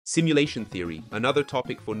Simulation theory, another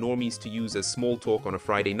topic for normies to use as small talk on a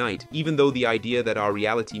Friday night, even though the idea that our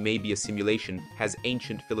reality may be a simulation has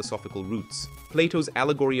ancient philosophical roots. Plato's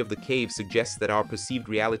allegory of the cave suggests that our perceived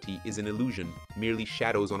reality is an illusion, merely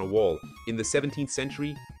shadows on a wall. In the 17th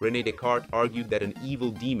century, René Descartes argued that an evil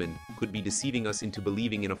demon could be deceiving us into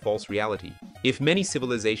believing in a false reality. If many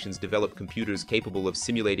civilizations develop computers capable of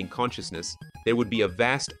simulating consciousness, there would be a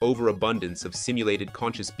vast overabundance of simulated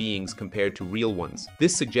conscious beings compared to real ones.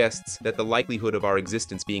 This suggests that the likelihood of our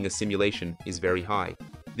existence being a simulation is very high.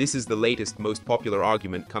 This is the latest, most popular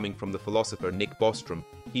argument coming from the philosopher Nick Bostrom.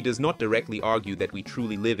 He does not directly argue that we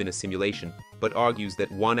truly live in a simulation, but argues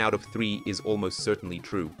that 1 out of 3 is almost certainly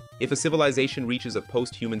true. If a civilization reaches a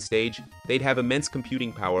post-human stage, they'd have immense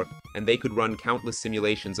computing power, and they could run countless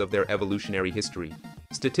simulations of their evolutionary history.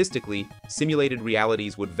 Statistically, simulated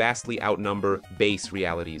realities would vastly outnumber base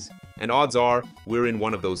realities, and odds are we're in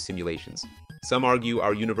one of those simulations. Some argue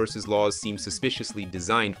our universe's laws seem suspiciously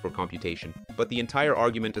designed for computation, but the entire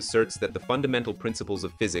argument asserts that the fundamental principles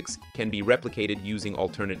of physics can be replicated using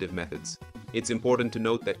alternative methods. It's important to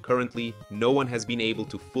note that currently, no one has been able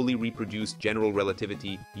to fully reproduce general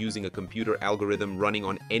relativity using a computer algorithm running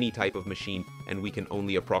on any type of machine, and we can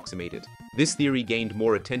only approximate it. This theory gained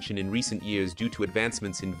more attention in recent years due to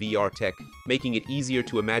advancements in VR tech, making it easier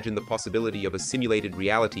to imagine the possibility of a simulated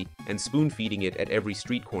reality and spoon-feeding it at every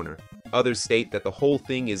street corner. Others state that the whole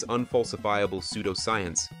thing is unfalsifiable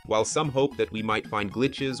pseudoscience, while some hope that we might find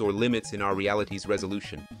glitches or limits in our reality's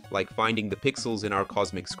resolution, like finding the pixels in our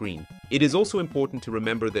cosmic screen. It is also important to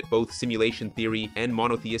remember that both simulation theory and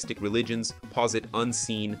monotheistic religions posit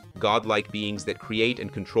unseen, godlike beings that create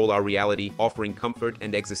and control our reality, offering comfort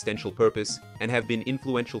and existential purpose, and have been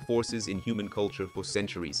influential forces in human culture for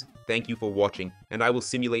centuries. Thank you for watching, and I will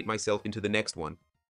simulate myself into the next one.